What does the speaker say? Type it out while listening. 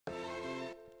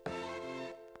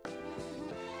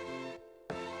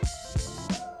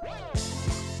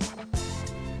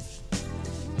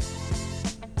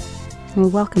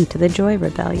Welcome to the Joy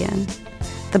Rebellion,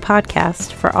 the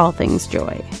podcast for all things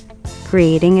joy.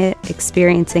 Creating it,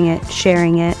 experiencing it,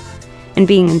 sharing it, and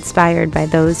being inspired by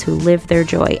those who live their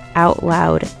joy out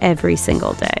loud every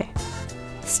single day.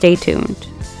 Stay tuned.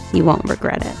 You won't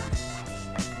regret it.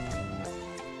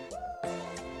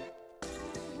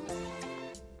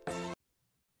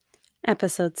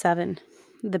 Episode 7,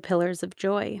 The Pillars of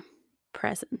Joy,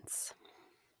 Presence.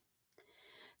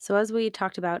 So as we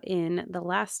talked about in the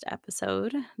last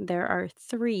episode, there are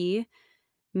 3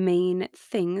 main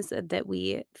things that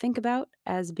we think about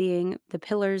as being the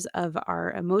pillars of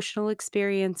our emotional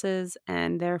experiences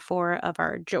and therefore of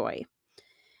our joy.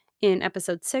 In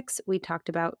episode 6, we talked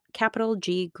about capital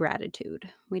G gratitude.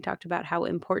 We talked about how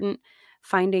important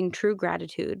finding true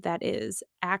gratitude, that is,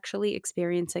 actually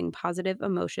experiencing positive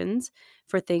emotions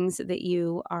for things that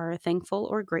you are thankful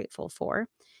or grateful for,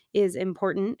 is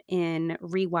important in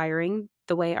rewiring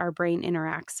the way our brain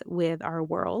interacts with our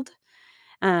world,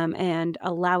 and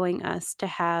allowing us to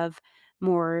have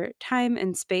more time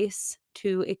and space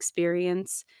to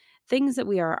experience things that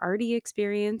we are already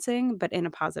experiencing, but in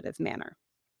a positive manner.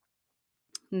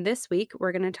 This week,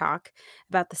 we're going to talk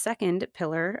about the second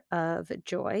pillar of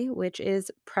joy, which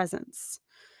is presence.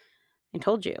 I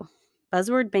told you,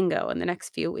 buzzword bingo in the next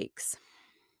few weeks.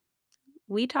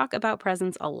 We talk about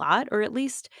presence a lot, or at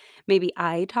least maybe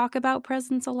I talk about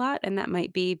presence a lot, and that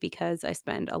might be because I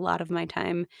spend a lot of my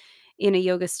time in a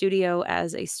yoga studio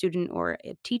as a student or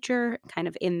a teacher, kind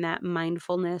of in that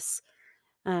mindfulness,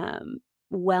 um,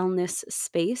 wellness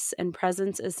space. And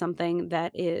presence is something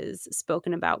that is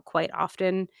spoken about quite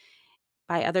often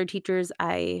by other teachers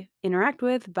I interact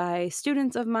with, by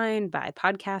students of mine, by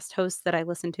podcast hosts that I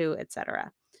listen to,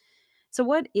 etc. So,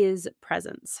 what is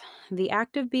presence? The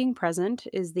act of being present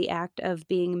is the act of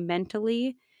being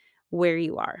mentally where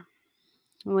you are.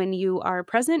 When you are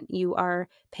present, you are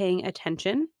paying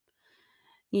attention.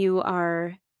 You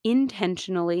are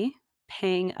intentionally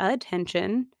paying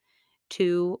attention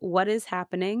to what is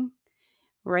happening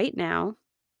right now,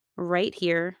 right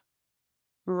here,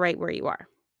 right where you are.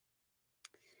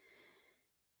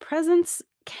 Presence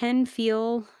can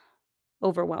feel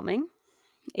overwhelming.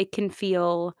 It can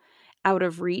feel out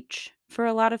of reach for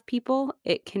a lot of people.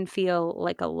 It can feel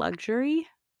like a luxury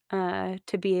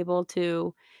to be able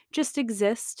to just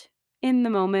exist in the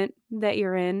moment that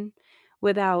you're in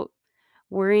without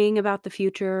worrying about the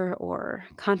future or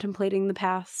contemplating the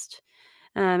past.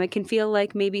 It can feel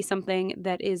like maybe something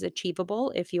that is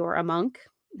achievable if you're a monk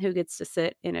who gets to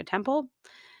sit in a temple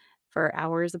for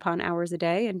hours upon hours a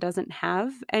day and doesn't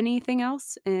have anything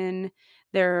else in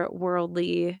their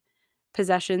worldly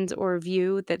possessions or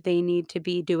view that they need to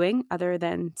be doing other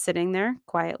than sitting there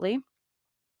quietly.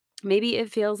 Maybe it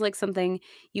feels like something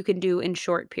you can do in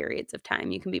short periods of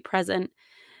time. You can be present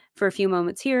for a few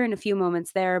moments here and a few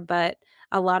moments there, but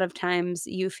a lot of times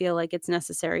you feel like it's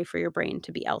necessary for your brain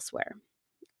to be elsewhere.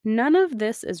 None of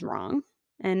this is wrong,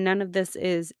 and none of this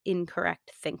is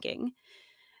incorrect thinking.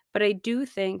 But I do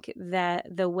think that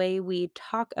the way we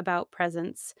talk about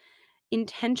presence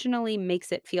intentionally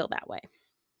makes it feel that way.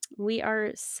 We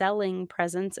are selling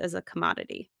presence as a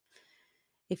commodity.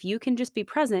 If you can just be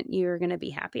present, you're going to be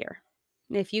happier.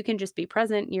 If you can just be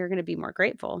present, you're going to be more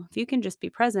grateful. If you can just be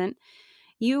present,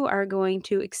 you are going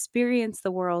to experience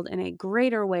the world in a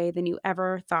greater way than you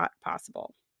ever thought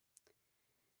possible.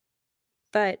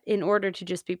 But in order to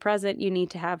just be present, you need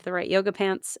to have the right yoga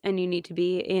pants and you need to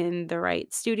be in the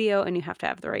right studio and you have to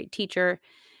have the right teacher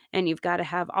and you've got to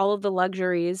have all of the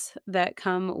luxuries that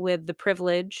come with the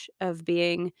privilege of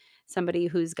being somebody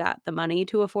who's got the money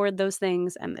to afford those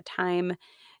things and the time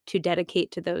to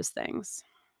dedicate to those things.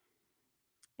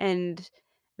 And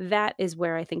that is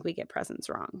where I think we get presence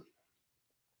wrong.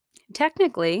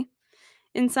 Technically,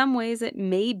 in some ways, it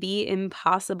may be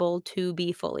impossible to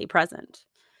be fully present.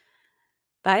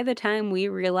 By the time we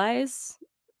realize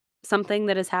something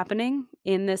that is happening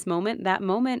in this moment, that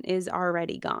moment is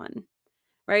already gone,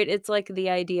 right? It's like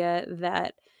the idea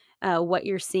that what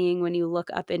you're seeing when you look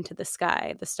up into the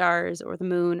sky, the stars or the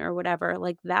moon or whatever,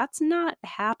 like that's not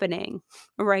happening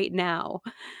right now.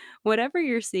 Whatever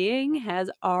you're seeing has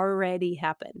already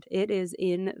happened. It is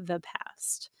in the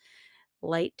past.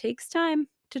 Light takes time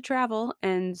to travel,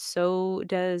 and so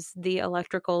does the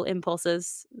electrical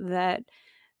impulses that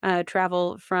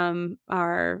travel from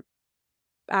our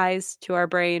eyes to our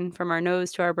brain, from our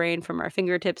nose to our brain, from our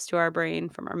fingertips to our brain,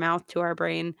 from our mouth to our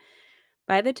brain.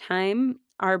 By the time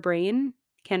our brain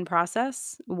can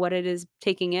process what it is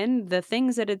taking in, the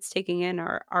things that it's taking in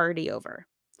are already over.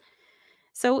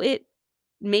 So it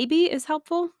maybe is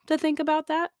helpful to think about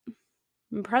that.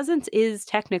 Presence is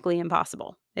technically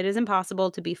impossible. It is impossible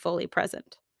to be fully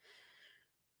present.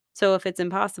 So if it's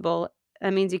impossible,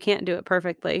 that means you can't do it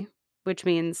perfectly, which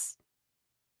means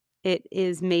it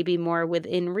is maybe more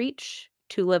within reach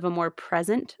to live a more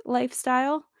present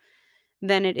lifestyle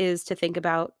than it is to think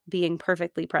about being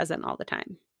perfectly present all the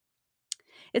time.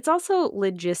 It's also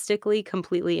logistically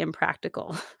completely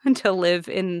impractical to live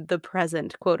in the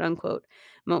present, quote unquote,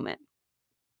 moment.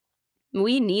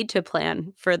 We need to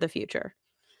plan for the future.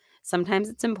 Sometimes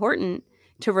it's important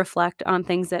to reflect on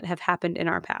things that have happened in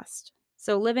our past.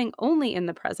 So living only in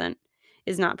the present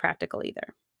is not practical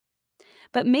either.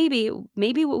 But maybe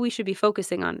what we should be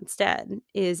focusing on instead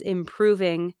is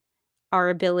improving our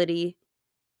ability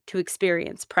to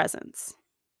experience presence.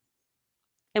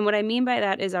 And what I mean by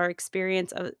that is our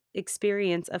experience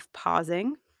of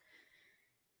pausing,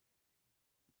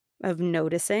 of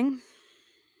noticing,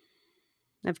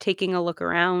 of taking a look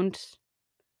around,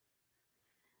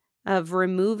 of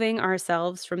removing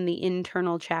ourselves from the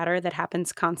internal chatter that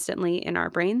happens constantly in our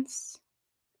brains,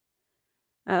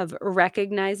 of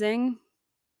recognizing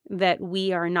that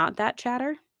we are not that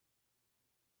chatter,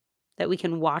 that we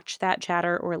can watch that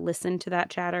chatter or listen to that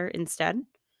chatter instead.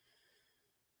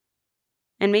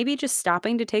 And maybe just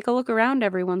stopping to take a look around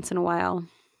every once in a while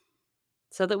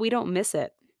so that we don't miss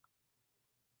it,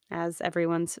 as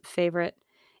everyone's favorite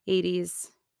 80s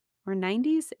or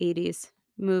 90s? 80s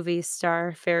movie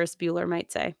star Ferris Bueller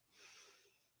might say.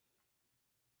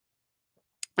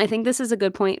 I think this is a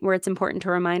good point where it's important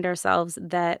to remind ourselves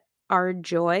that our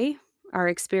joy, our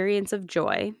experience of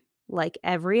joy, like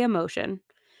every emotion,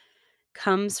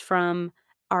 comes from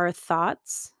our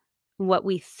thoughts, what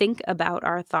we think about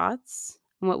our thoughts,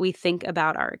 what we think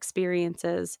about our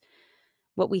experiences,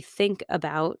 what we think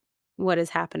about what is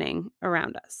happening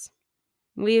around us.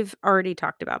 We've already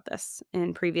talked about this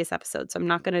in previous episodes, so I'm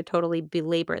not going to totally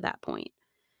belabor that point.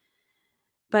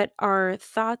 But our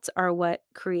thoughts are what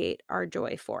create our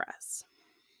joy for us.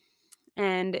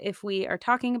 And if we are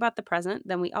talking about the present,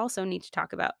 then we also need to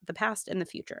talk about the past and the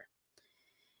future.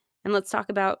 And let's talk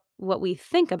about what we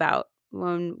think about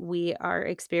when we are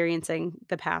experiencing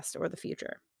the past or the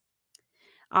future.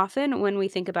 Often, when we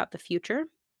think about the future,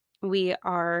 we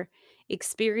are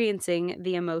experiencing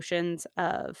the emotions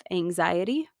of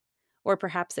anxiety or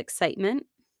perhaps excitement,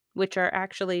 which are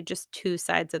actually just two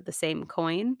sides of the same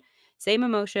coin, same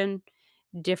emotion,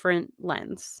 different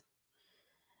lens.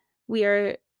 We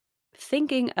are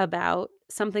thinking about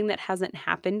something that hasn't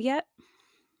happened yet,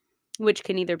 which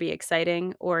can either be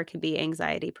exciting or it can be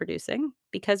anxiety producing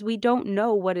because we don't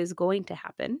know what is going to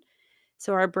happen.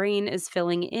 So our brain is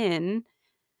filling in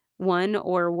 1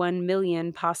 or 1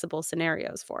 million possible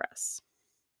scenarios for us.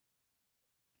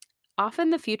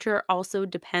 Often the future also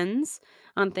depends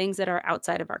on things that are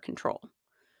outside of our control.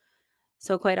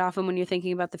 So, quite often, when you're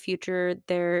thinking about the future,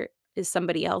 there is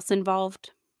somebody else involved,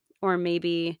 or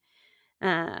maybe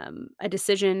a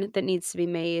decision that needs to be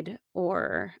made,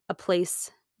 or a place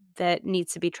that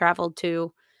needs to be traveled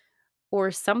to,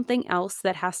 or something else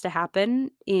that has to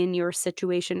happen in your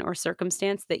situation or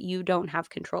circumstance that you don't have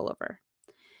control over.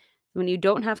 When you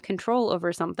don't have control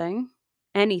over something,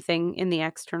 anything in the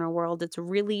external world, it's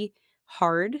really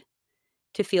hard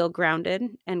to feel grounded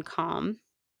and calm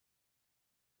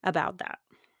about that.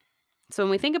 So,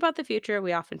 when we think about the future,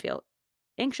 we often feel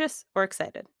anxious or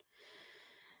excited.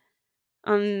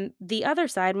 On the other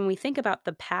side, when we think about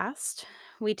the past,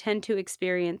 we tend to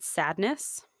experience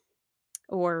sadness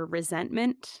or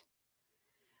resentment,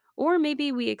 or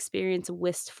maybe we experience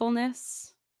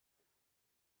wistfulness.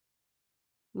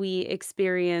 We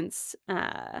experience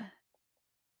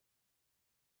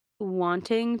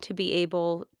wanting to be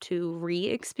able to re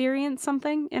experience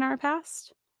something in our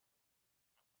past.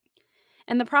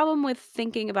 And the problem with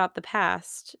thinking about the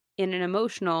past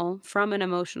from an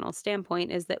emotional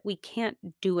standpoint, is that we can't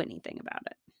do anything about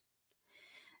it.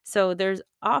 So there's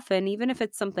often, even if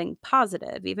it's something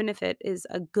positive, even if it is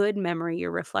a good memory you're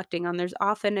reflecting on, there's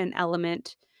often an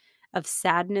element of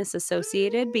sadness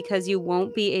associated because you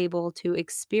won't be able to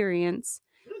experience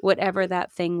whatever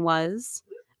that thing was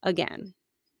again.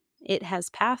 It has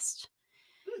passed.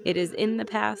 It is in the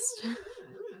past.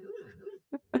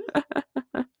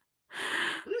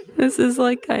 This is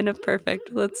like kind of perfect.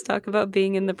 Let's talk about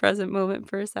being in the present moment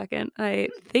for a second. I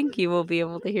think you will be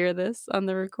able to hear this on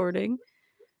the recording.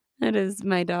 It is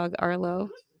my dog Arlo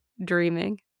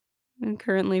dreaming and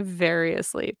currently very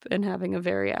asleep and having a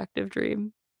very active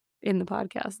dream in the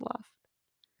podcast loft.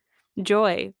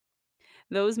 Joy,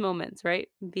 those moments, right?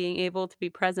 Being able to be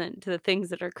present to the things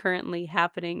that are currently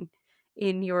happening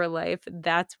in your life,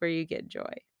 that's where you get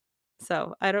joy.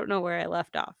 So I don't know where I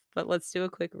left off, but let's do a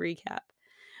quick recap.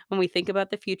 When we think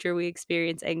about the future, we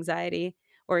experience anxiety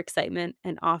or excitement.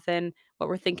 And often, what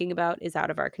we're thinking about is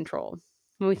out of our control.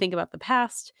 When we think about the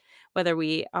past, whether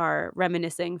we are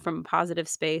reminiscing from a positive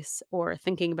space or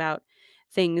thinking about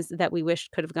things that we wish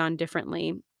could have gone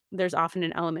differently, there's often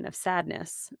an element of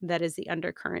sadness that is the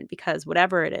undercurrent because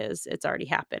whatever it is, it's already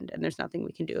happened and there's nothing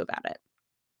we can do about it.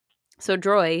 So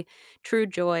joy, true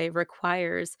joy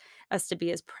requires us to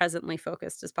be as presently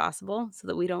focused as possible so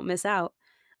that we don't miss out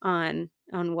on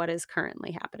what is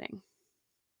currently happening.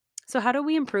 So how do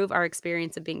we improve our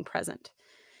experience of being present?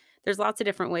 There's lots of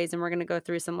different ways and we're going to go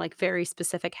through some like very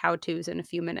specific how-tos in a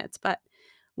few minutes, but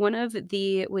one of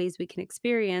the ways we can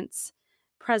experience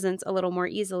presence a little more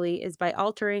easily is by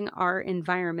altering our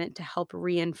environment to help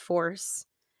reinforce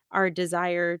our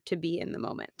desire to be in the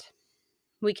moment.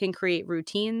 We can create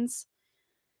routines,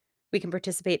 we can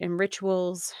participate in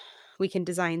rituals. We can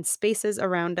design spaces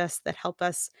around us that help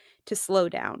us to slow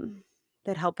down,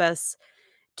 that help us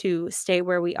to stay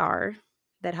where we are,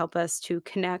 that help us to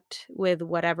connect with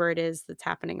whatever it is that's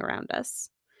happening around us,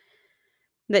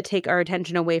 that take our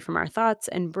attention away from our thoughts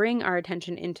and bring our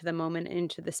attention into the moment,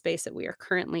 into the space that we are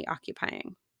currently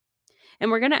occupying. And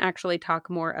we're going to actually talk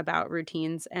more about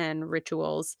routines and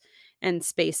rituals and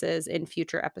spaces in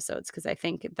future episodes because I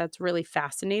think that's really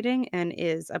fascinating and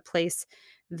is a place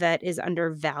that is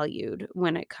undervalued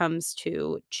when it comes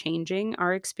to changing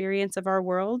our experience of our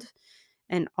world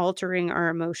and altering our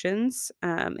emotions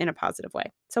in a positive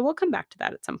way. So we'll come back to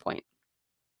that at some point.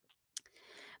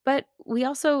 But we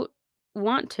also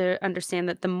want to understand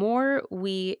that the more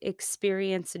we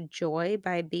experience joy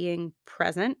by being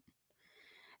present,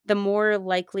 the more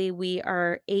likely we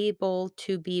are able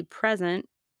to be present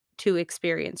to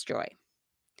experience joy.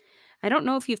 I don't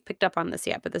know if you've picked up on this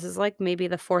yet, but this is like maybe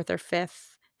the fourth or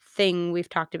fifth thing we've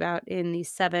talked about in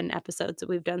these 7 episodes that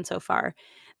we've done so far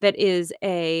that is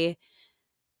a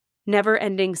never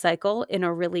ending cycle in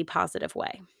a really positive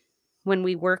way. When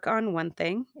we work on one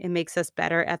thing, it makes us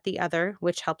better at the other,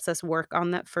 which helps us work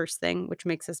on that first thing, which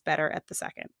makes us better at the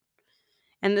second.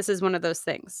 And this is one of those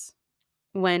things.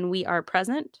 When we are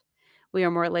present, we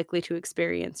are more likely to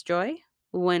experience joy.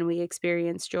 When we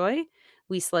experience joy,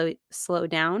 we slow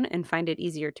down and find it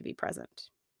easier to be present.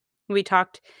 We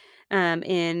talked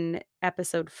in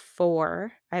episode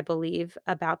 4, I believe,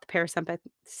 about the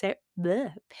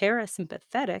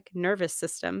parasympathetic nervous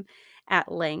system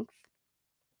at length,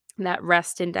 that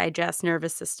rest and digest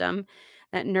nervous system,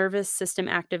 that nervous system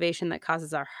activation that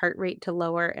causes our heart rate to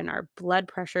lower and our blood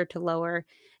pressure to lower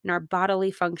and our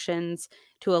bodily functions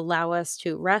to allow us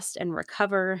to rest and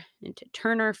recover and to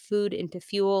turn our food into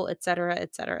fuel, et cetera,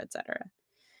 et cetera, et cetera.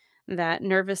 That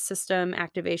nervous system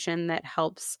activation that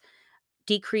helps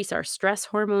decrease our stress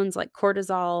hormones like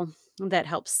cortisol, that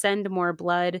helps send more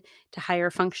blood to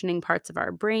higher functioning parts of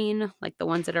our brain, like the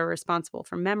ones that are responsible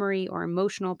for memory or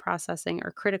emotional processing or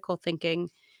critical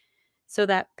thinking. So,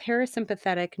 that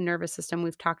parasympathetic nervous system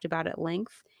we've talked about at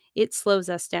length, it slows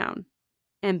us down.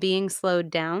 And being slowed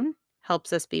down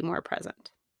helps us be more present.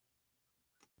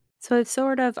 So, I've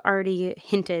sort of already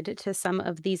hinted to some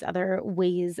of these other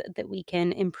ways that we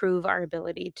can improve our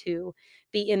ability to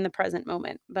be in the present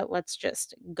moment, but let's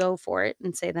just go for it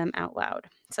and say them out loud.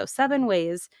 So, 7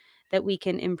 ways that we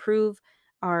can improve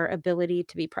our ability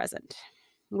to be present.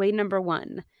 Way number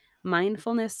 1,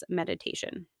 mindfulness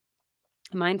meditation.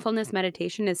 Mindfulness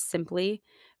meditation is simply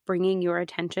bringing your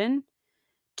attention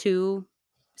to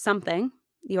something,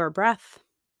 your breath,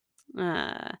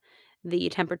 uh, the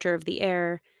temperature of the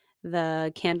air,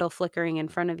 the candle flickering in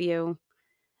front of you,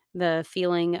 the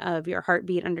feeling of your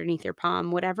heartbeat underneath your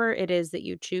palm, whatever it is that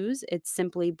you choose, it's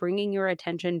simply bringing your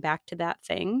attention back to that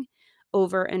thing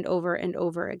over and over and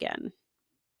over again.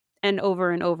 And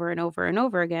over and over and over and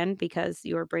over again because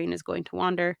your brain is going to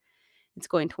wander. It's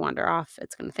going to wander off.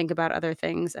 It's going to think about other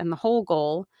things. And the whole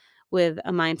goal with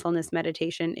a mindfulness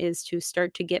meditation is to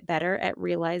start to get better at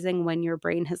realizing when your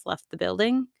brain has left the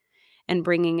building and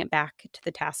bringing it back to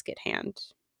the task at hand.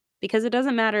 Because it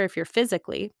doesn't matter if you're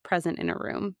physically present in a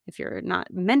room, if you're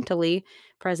not mentally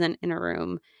present in a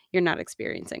room, you're not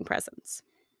experiencing presence.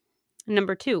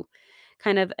 Number 2,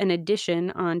 kind of an addition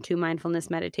onto mindfulness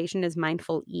meditation is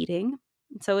mindful eating.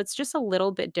 So it's just a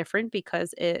little bit different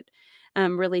because it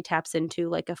really taps into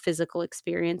like a physical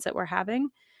experience that we're having.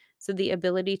 So the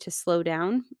ability to slow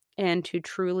down and to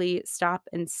truly stop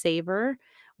and savor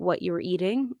what you're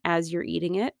eating as you're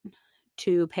eating it,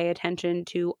 to pay attention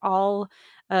to all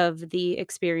of the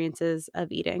experiences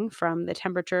of eating, from the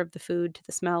temperature of the food to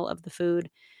the smell of the food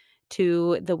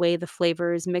to the way the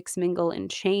flavors mix, mingle, and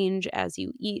change as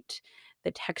you eat,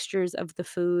 the textures of the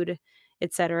food,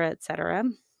 et cetera, et cetera.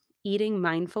 Eating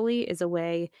mindfully is a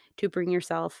way to bring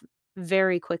yourself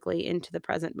very quickly into the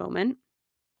present moment.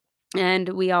 And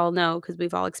we all know, because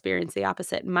we've all experienced the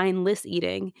opposite, mindless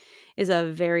eating is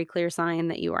a very clear sign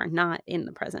that you are not in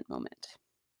the present moment.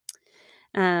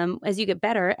 As you get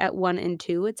better at 1 and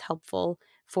 2, it's helpful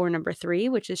for number 3,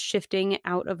 which is shifting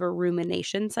out of a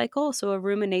rumination cycle. So, a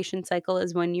rumination cycle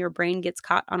is when your brain gets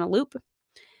caught on a loop.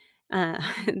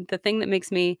 The thing that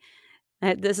makes me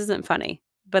this isn't funny,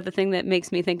 but the thing that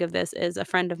makes me think of this is a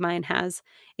friend of mine has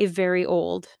a very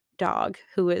old dog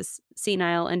who is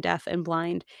senile and deaf and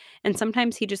blind. And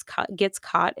sometimes he just gets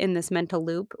caught in this mental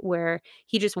loop where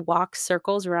he just walks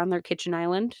circles around their kitchen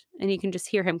island and you can just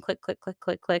hear him click, click, click,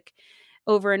 click, click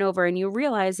over and over. And you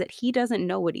realize that he doesn't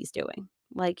know what he's doing.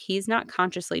 Like he's not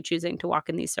consciously choosing to walk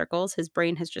in these circles. His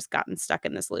brain has just gotten stuck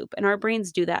in this loop. And our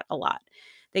brains do that a lot.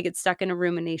 They get stuck in a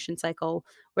rumination cycle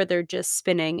where they're just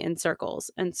spinning in circles.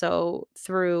 And so,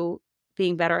 through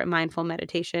being better at mindful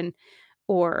meditation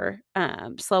or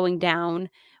slowing down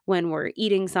when we're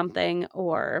eating something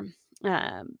or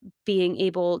being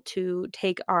able to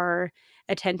take our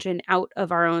attention out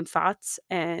of our own thoughts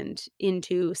and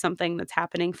into something that's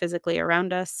happening physically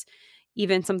around us,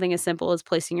 even something as simple as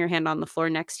placing your hand on the floor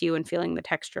next to you and feeling the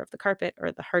texture of the carpet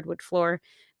or the hardwood floor,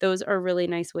 those are really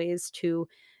nice ways to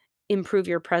improve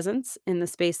your presence in the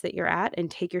space that you're at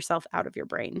and take yourself out of your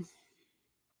brain.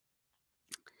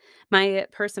 My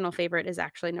personal favorite is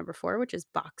actually number 4, which is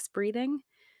box breathing.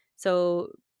 So,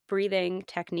 breathing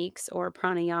techniques, or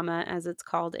pranayama as it's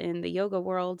called in the yoga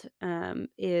world,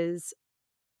 is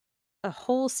a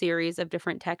whole series of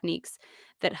different techniques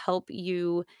that help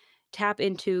you tap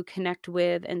into, connect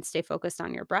with, and stay focused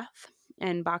on your breath.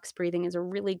 And box breathing is a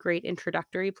really great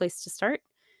introductory place to start.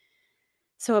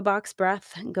 So, a box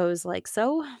breath goes like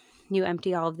so. You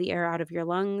empty all of the air out of your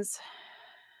lungs.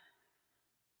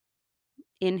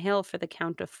 Inhale for the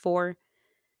count of 4,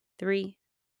 3,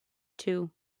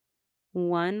 2,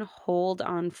 1. Hold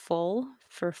on full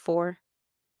for 4,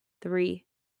 3,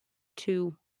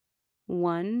 2,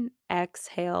 1.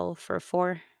 Exhale for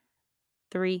 4,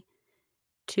 3,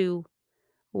 2,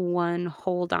 1.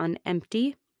 Hold on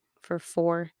empty for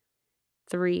 4,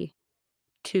 3,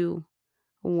 2,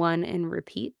 1, and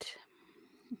repeat.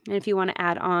 And if you want to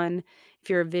add on, if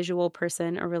you're a visual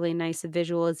person, a really nice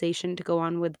visualization to go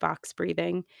on with box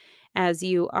breathing. As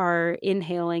you are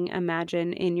inhaling,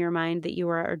 imagine in your mind that you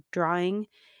are drawing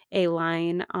a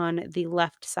line on the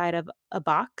left side of a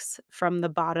box from the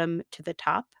bottom to the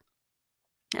top.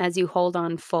 As you hold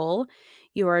on full,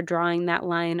 you are drawing that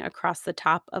line across the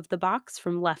top of the box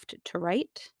from left to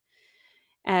right.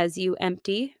 As you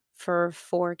empty for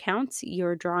 4 counts,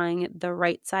 you're drawing the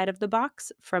right side of the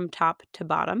box from top to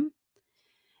bottom.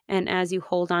 And as you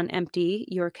hold on empty,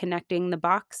 you're connecting the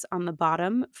box on the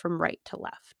bottom from right to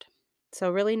left. So,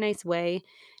 a really nice way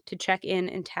to check in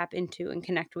and tap into and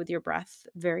connect with your breath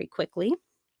very quickly.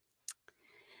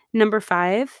 Number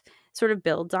 5 sort of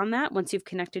builds on that. Once you've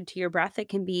connected to your breath, it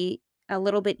can be a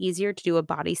little bit easier to do a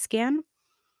body scan.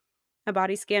 A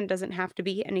body scan doesn't have to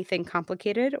be anything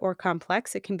complicated or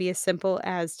complex. It can be as simple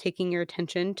as taking your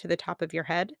attention to the top of your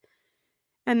head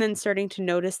and then starting to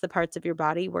notice the parts of your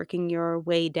body, working your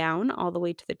way down all the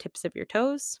way to the tips of your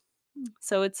toes.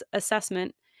 So it's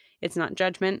assessment, it's not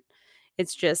judgment.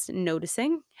 It's just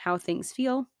noticing how things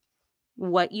feel,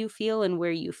 what you feel, and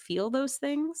where you feel those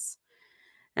things.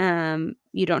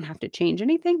 You don't have to change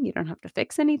anything. You don't have to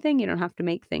fix anything. You don't have to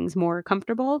make things more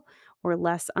comfortable or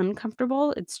less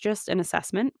uncomfortable. It's just an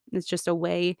assessment. It's just a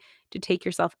way to take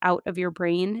yourself out of your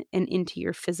brain and into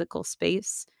your physical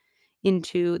space,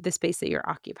 into the space that you're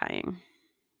occupying.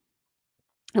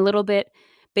 A little bit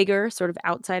bigger, sort of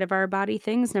outside of our body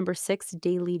things. Number 6,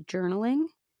 daily journaling.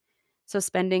 So,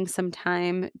 spending some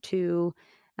time to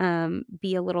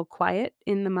be a little quiet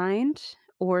in the mind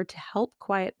or to help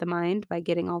quiet the mind by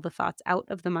getting all the thoughts out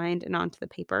of the mind and onto the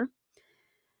paper.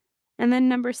 And then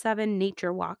number 7,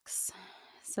 nature walks.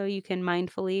 So, you can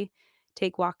mindfully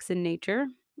take walks in nature,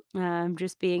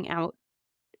 just being out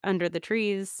under the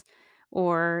trees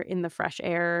or in the fresh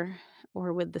air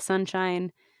or with the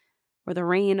sunshine or the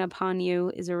rain upon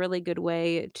you is a really good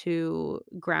way to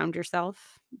ground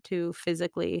yourself, to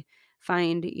physically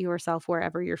find yourself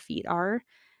wherever your feet are,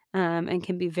 and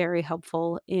can be very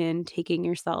helpful in taking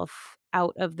yourself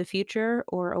out of the future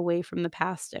or away from the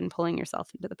past and pulling yourself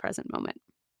into the present moment.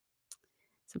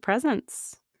 So,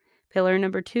 presence. Pillar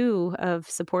number 2 of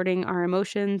supporting our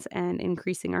emotions and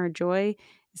increasing our joy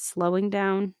is slowing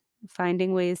down,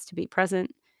 finding ways to be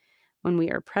present. When we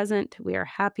are present, we are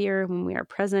happier. When we are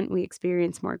present, we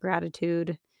experience more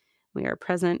gratitude. We are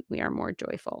present, we are more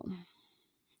joyful.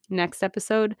 Next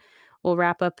episode, we'll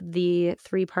wrap up the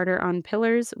 3-parter on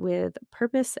pillars with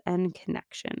purpose and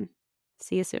connection.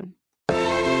 See you soon.